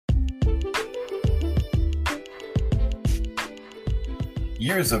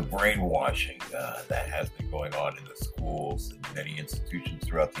Years of brainwashing that has been going on in the schools and many institutions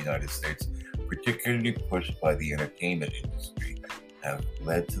throughout the United States, particularly pushed by the entertainment industry, have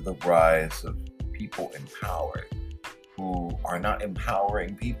led to the rise of people in power who are not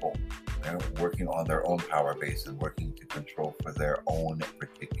empowering people. They're working on their own power base and working to control for their own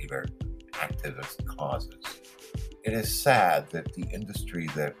particular activist causes. It is sad that the industry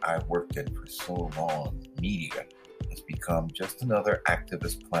that I worked in for so long, media, has become just another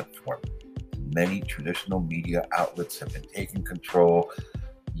activist platform. Many traditional media outlets have been taking control,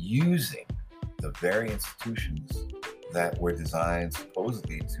 using the very institutions that were designed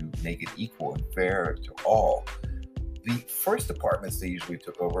supposedly to make it equal and fair to all. The first departments they usually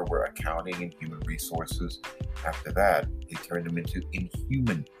took over were accounting and human resources. After that, they turned them into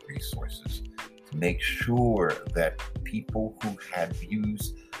inhuman resources to make sure that people who had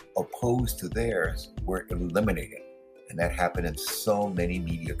views opposed to theirs were eliminated. And that happened in so many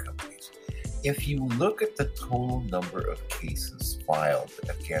media companies. If you look at the total number of cases filed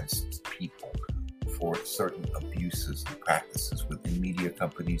against people for certain abuses and practices within media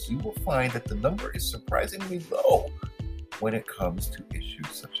companies, you will find that the number is surprisingly low when it comes to issues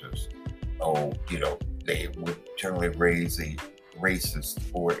such as, they would generally raise a racist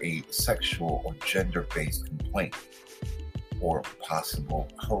or a sexual or gender-based complaint or possible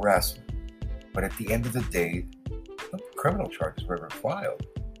harassment. But at the end of the day, no criminal charges were ever filed.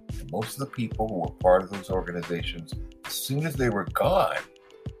 And most of the people who were part of those organizations, as soon as they were gone,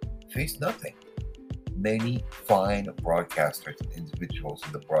 faced nothing. Many fine broadcasters and individuals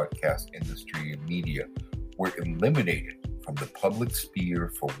in the broadcast industry and media were eliminated from the public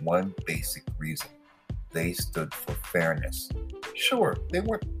sphere for one basic reason. They stood for fairness. Sure, they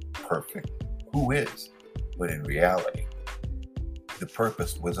weren't perfect. Who is? But in reality, the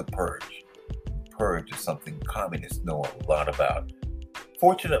purpose was a purge. Purge is something communists know a lot about.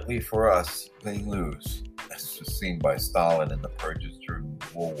 Fortunately for us, they lose, as was seen by Stalin in the purges during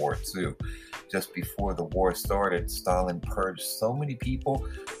World War II. Just before the war started, Stalin purged so many people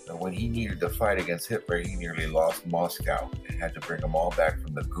that when he needed to fight against Hitler, he nearly lost Moscow and had to bring them all back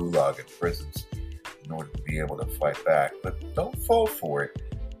from the gulag and prisons in order to be able to fight back. But don't fall for it,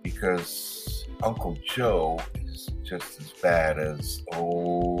 because Uncle Joe is just as bad as,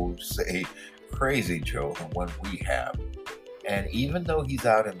 say, Crazy Joe, the one we have. And even though he's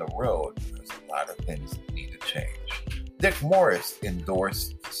out in the road, there's a lot of things that need to change. Dick Morris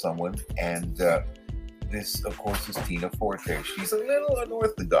endorsed someone, and this, of course, is Tina Forte. She's a little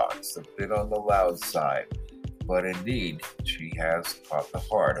unorthodox, a bit on the loud side, but indeed, she has caught the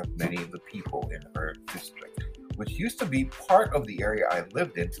heart of many of the people in her district, which used to be part of the area I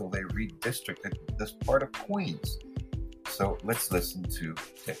lived in until they redistricted this part of Queens. So let's listen to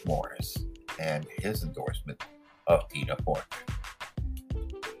Dick Morris and his endorsement of Tina Forte.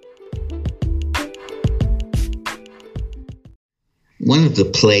 One of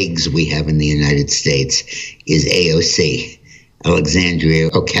the plagues we have in the United States is AOC, Alexandria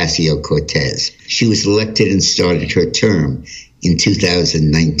Ocasio-Cortez. She was elected and started her term in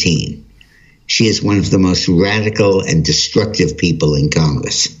 2019. She is one of the most radical and destructive people in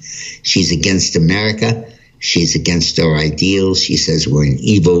Congress. She's against America. She's against our ideals. She says we're an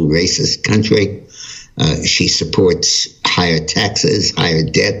evil, racist country. She supports higher taxes, higher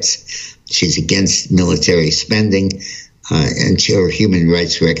debts. She's against military spending. And her human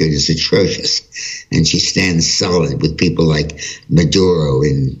rights record is atrocious. And she stands solid with people like Maduro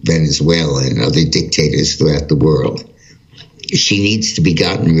in Venezuela and other dictators throughout the world. She needs to be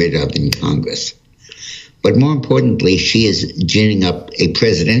gotten rid of in Congress. But more importantly, she is ginning up a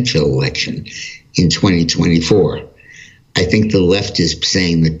presidential election in 2024. I think the left is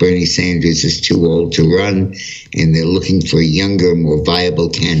saying that Bernie Sanders is too old to run, and they're looking for a younger, more viable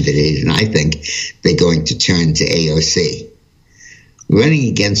candidate, and I think they're going to turn to AOC. Running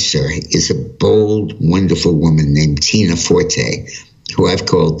against her is a bold, wonderful woman named Tina Forte, who I've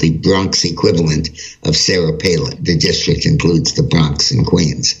called the Bronx equivalent of Sarah Palin. The district includes the Bronx and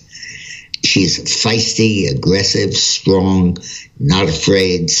Queens. She's feisty, aggressive, strong, not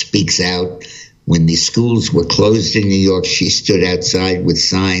afraid, speaks out. When the schools were closed in New York, she stood outside with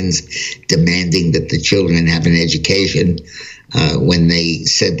signs demanding that the children have an education. When they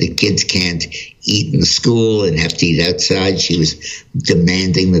said the kids can't eat in the school and have to eat outside, she was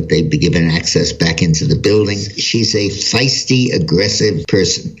demanding that they be given access back into the building. She's a feisty, aggressive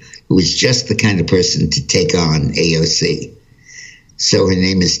person who is just the kind of person to take on AOC. So her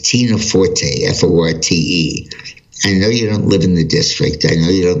name is Tina Forte, Forte. I know you don't live in the district. I know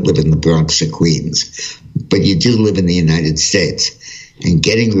you don't live in the Bronx or Queens, but you do live in the United States. And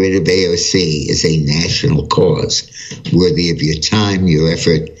getting rid of AOC is a national cause worthy of your time, your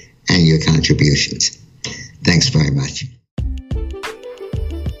effort, and your contributions. Thanks very much.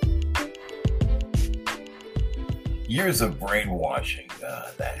 Years of brainwashing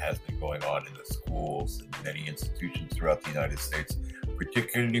that has been going on in the schools and many institutions throughout the United States,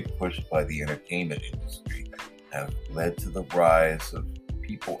 particularly pushed by the entertainment industry, have led to the rise of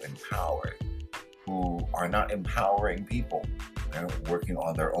people in power who are not empowering people. They're working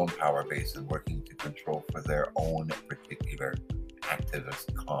on their own power base and working to control for their own particular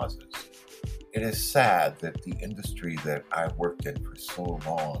activist causes. It is sad that the industry that I worked in for so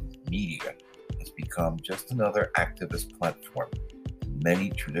long, media, has become just another activist platform.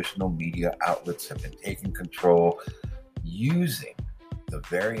 Many traditional media outlets have been taking control, using the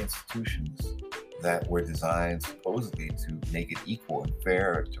very institutions that were designed supposedly to make it equal and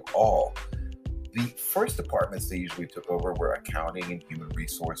fair to all. The first departments they usually took over were accounting and human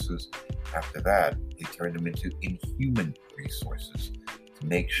resources. After that, they turned them into inhuman resources to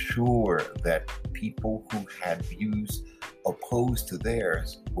make sure that people who had views opposed to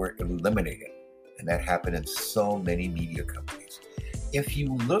theirs were eliminated. And that happened in so many media companies. If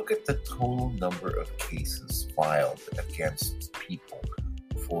you look at the total number of cases filed against people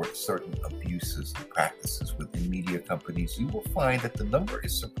for certain abuses and practices within media companies, you will find that the number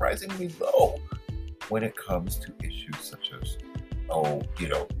is surprisingly low when it comes to issues such as,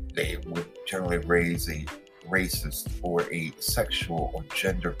 they would generally raise a racist or a sexual or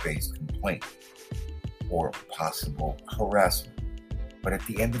gender-based complaint or possible harassment. But at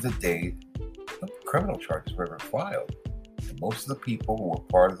the end of the day, no criminal charges were ever filed. And most of the people who were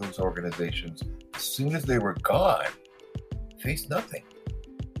part of those organizations, as soon as they were gone, faced nothing.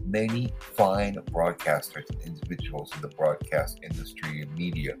 Many fine broadcasters and individuals in the broadcast industry and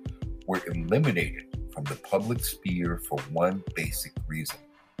media were eliminated from the public sphere for one basic reason.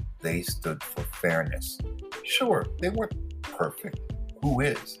 They stood for fairness. Sure, they weren't perfect. Who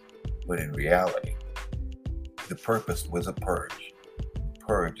is? But in reality, the purpose was a purge.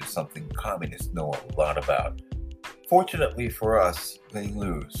 Purge is something communists know a lot about. Fortunately for us, they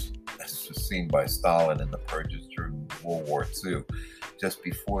lose, as was seen by Stalin in the purges during World War II. Just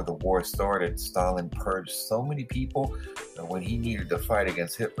before the war started, Stalin purged so many people that when he needed to fight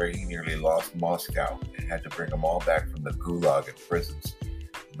against Hitler, he nearly lost Moscow and had to bring them all back from the gulag and prisons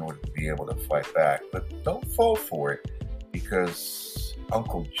in order to be able to fight back. But don't fall for it, because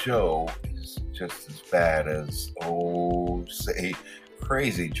Uncle Joe is just as bad as, say,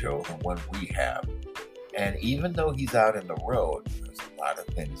 Crazy Joe, the one we have. And even though he's out in the road, there's a lot of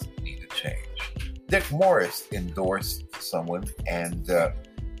things that need to change. Dick Morris endorsed someone, and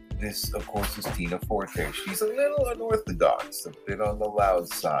this, of course, is Tina Forte. She's a little unorthodox, a bit on the loud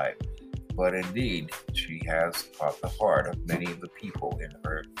side, but indeed, she has caught the heart of many of the people in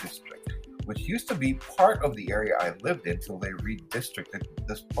her district, which used to be part of the area I lived in until they redistricted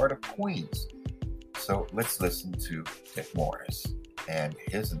this part of Queens. So let's listen to Dick Morris and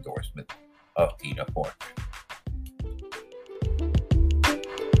his endorsement of Tina Forte.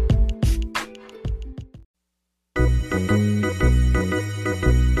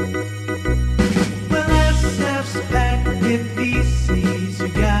 Well, SF's back in VCs. You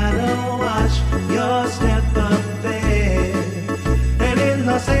gotta watch your step up there. And in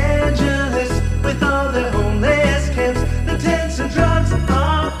Los Angeles, with all the homeless camps, the tents and drugs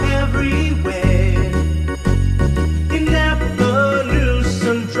are everywhere. You never lose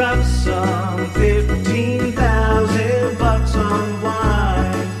some drops on 15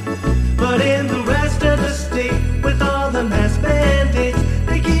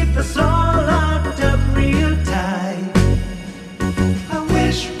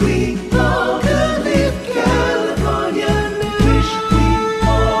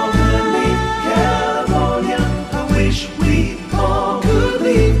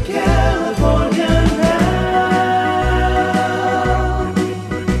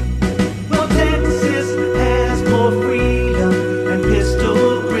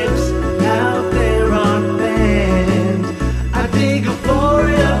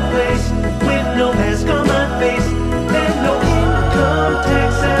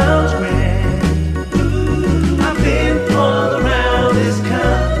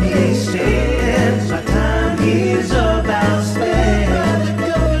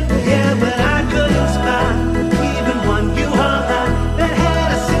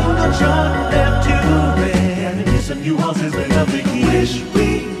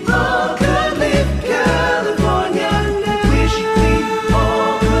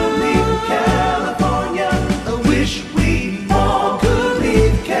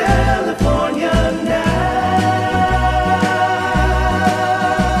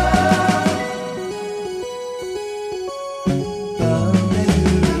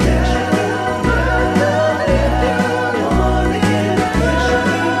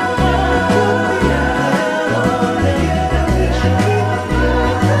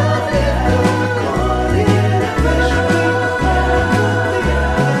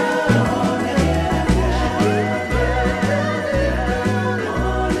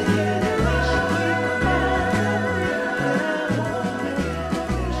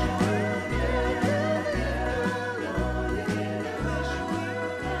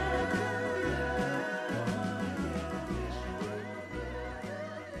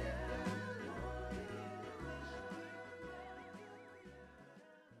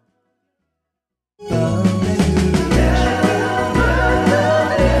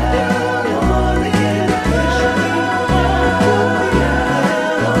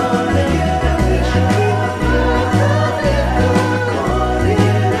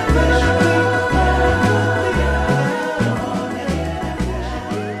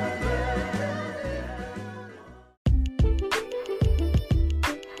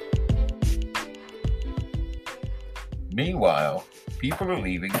 people are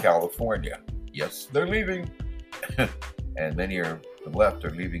leaving California. Yes, they're leaving. And many are the left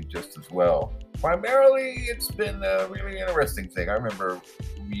are leaving just as well. Primarily, it's been a really interesting thing. I remember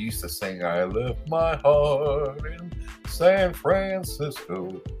we used to sing, I left my heart in San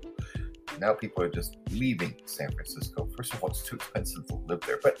Francisco. Now people are just leaving San Francisco. First of all, it's too expensive to live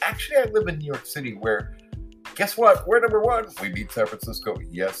there. But actually, I live in New York City where, guess what? We're number one. We beat San Francisco.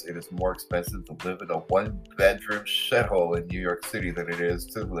 Yes, it is more expensive to live in a one-bedroom shithole in New York City than it is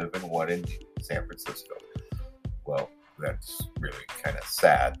to live in one in San Francisco. Well, that's really kind of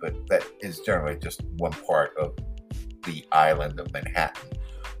sad, but that is generally just one part of the island of Manhattan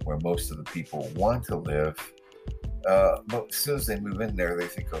where most of the people want to live. But as soon as they move in there, they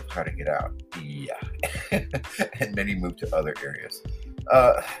think of how to get out. Yeah. And many move to other areas.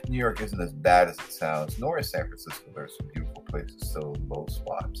 New York isn't as bad as it sounds, nor is San Francisco. There's some beautiful places still in both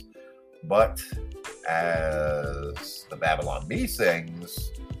spots. But as the Babylon Bee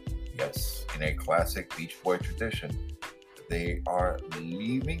sings, yes, in a classic Beach Boy tradition, they are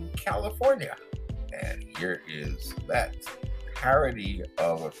leaving California. And here is that parody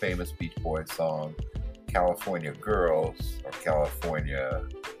of a famous Beach Boy song, California Girls, or California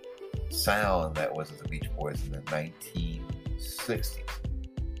sound that was the Beach Boys in the 1960s,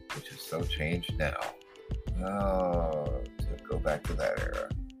 which is so changed now. Oh, to go back to that era.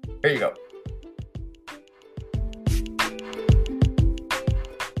 Here you go.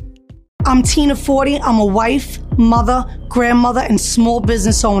 I'm Tina Forte. I'm a wife, mother, grandmother, and small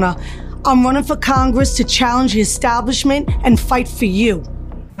business owner. I'm running for Congress to challenge the establishment and fight for you.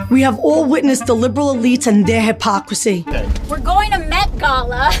 We have all witnessed the liberal elites and their hypocrisy. We're going to Met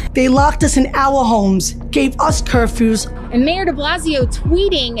Gala. They locked us in our homes, gave us curfews. And Mayor de Blasio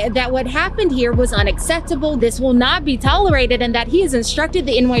tweeting that what happened here was unacceptable, this will not be tolerated, and that he has instructed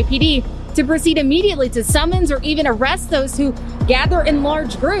the NYPD to proceed immediately to summons or even arrest those who gather in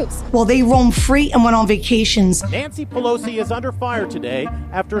large groups. While they roam free and went on vacations. Nancy Pelosi is under fire today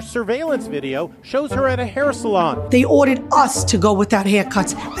after surveillance video shows her at a hair salon. They ordered us to go without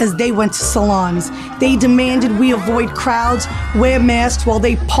haircuts as they went to salons. They demanded we avoid crowds, wear masks while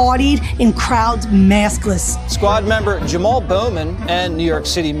they partied in crowds maskless. Squad member Jamal Bowman and New York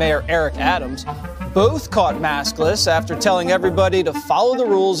City Mayor Eric Adams both caught maskless after telling everybody to follow the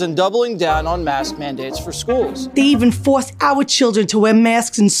rules and doubling down on mask mandates for schools. They even forced our children to wear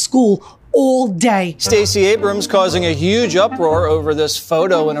masks in school all day. Stacey Abrams causing a huge uproar over this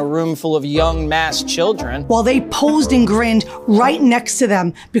photo in a room full of young masked children. While they posed and grinned right next to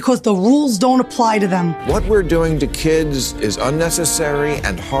them because the rules don't apply to them. What we're doing to kids is unnecessary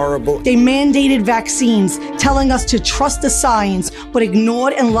and horrible. They mandated vaccines, telling us to trust the science, but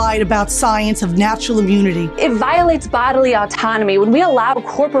ignored and lied about science of natural immunity. It violates bodily autonomy when we allow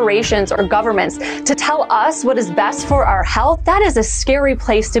corporations or governments to tell us what is best for our health. That is a scary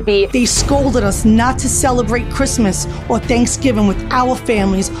place to be. They scolded us not to celebrate Christmas or Thanksgiving with our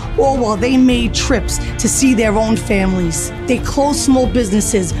families, all while they made trips to see their own families. They closed small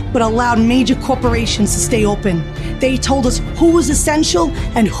businesses but allowed major corporations to stay open. They told us who was essential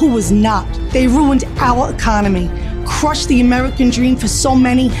and who was not. They ruined our economy, crushed the American dream for so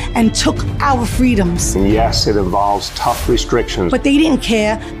many, and took our freedoms. And yes, it involves tough restrictions. But they didn't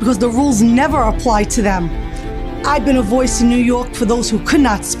care because the rules never applied to them. I've been a voice in New York for those who could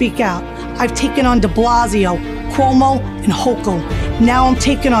not speak out. I've taken on de Blasio, Cuomo, and Hochul. Now I'm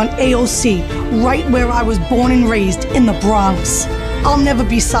taking on AOC, right where I was born and raised, in the Bronx. I'll never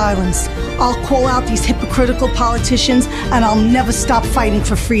be silenced. I'll call out these hypocritical politicians, and I'll never stop fighting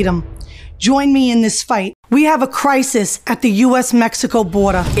for freedom. Join me in this fight. We have a crisis at the U.S.-Mexico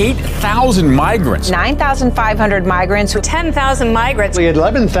border. 8,000 migrants. 9,500 migrants. 10,000 migrants.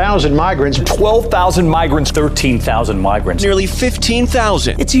 11,000 migrants. 12,000 migrants. 13,000 migrants. Nearly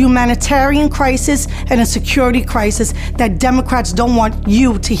 15,000. It's a humanitarian crisis and a security crisis that Democrats don't want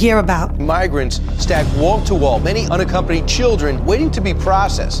you to hear about. Migrants stacked wall to wall, many unaccompanied children waiting to be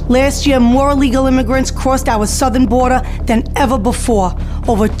processed. Last year, more illegal immigrants crossed our southern border than ever before.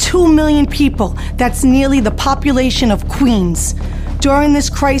 Over 2 million people. That's nearly the population of Queens. During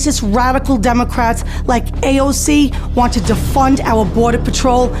this crisis, radical Democrats like AOC want to defund our border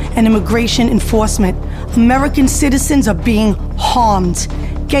patrol and immigration enforcement. American citizens are being harmed.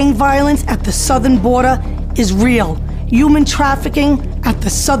 Gang violence at the southern border is real. Human trafficking at the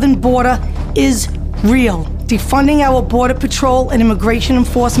southern border is real. Defunding our border patrol and immigration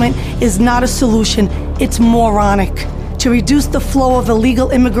enforcement is not a solution. It's moronic. To reduce the flow of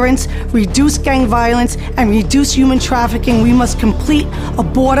illegal immigrants, reduce gang violence, and reduce human trafficking, we must complete a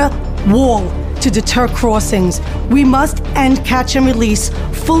border wall. to deter crossings. We must end catch and release,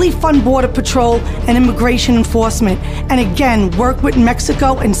 fully fund Border Patrol and immigration enforcement, and again work with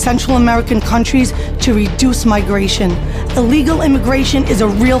Mexico and Central American countries to reduce migration. Illegal immigration is a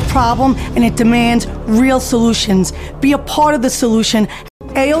real problem and it demands real solutions. Be a part of the solution.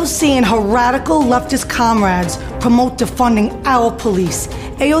 AOC and her radical leftist comrades promote defunding our police.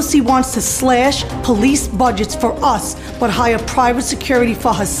 AOC wants to slash police budgets for us, but hire private security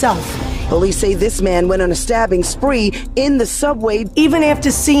for herself. Police say this man went on a stabbing spree in the subway. Even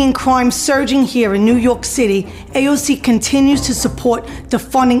after seeing crime surging here in New York City, AOC continues to support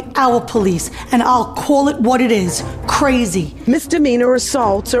defunding our police, and I'll call it what it is: crazy. Misdemeanor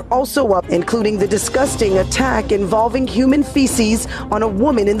assaults are also up, including the disgusting attack involving human feces on a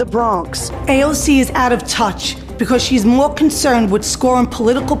woman in the Bronx. AOC is out of touch because she's more concerned with scoring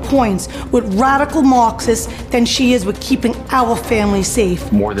political points with radical Marxists than she is with keeping our family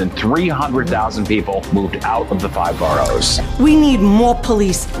safe. More than 300,000 people moved out of the 5 boroughs. We need more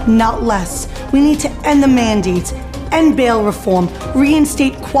police, not less. We need to end the mandates, end bail reform,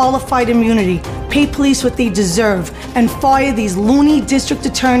 reinstate qualified immunity, pay police what they deserve, and fire these loony district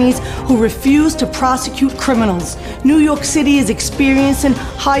attorneys who refuse to prosecute criminals. New York City is experiencing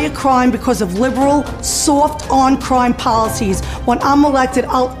higher crime because of liberal, soft on-crime policies. When I'm elected,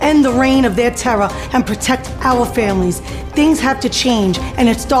 I'll end the reign of their terror and protect our families. Things have to change, and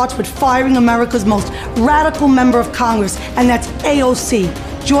it starts with firing America's most radical member of Congress, and that's AOC.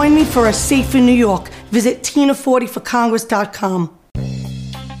 Join me for a safer New York. Visit Tina40forcongress.com.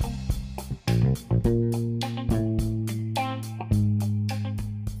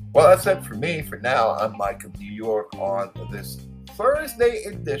 Well, that's it for me for now. I'm Mike of New York on this Thursday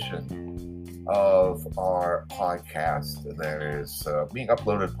edition of our podcast that is being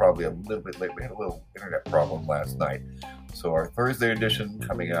uploaded probably a little bit late. We had a little internet problem last night. So our Thursday edition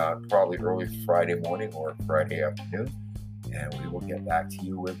coming out probably early Friday morning or Friday afternoon. And we will get back to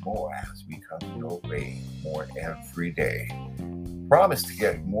you with more as we come your way more every day. Promise to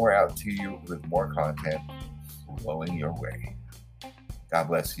get more out to you with more content flowing your way. God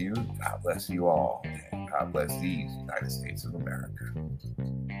bless you, God bless you all, and God bless these United States of America.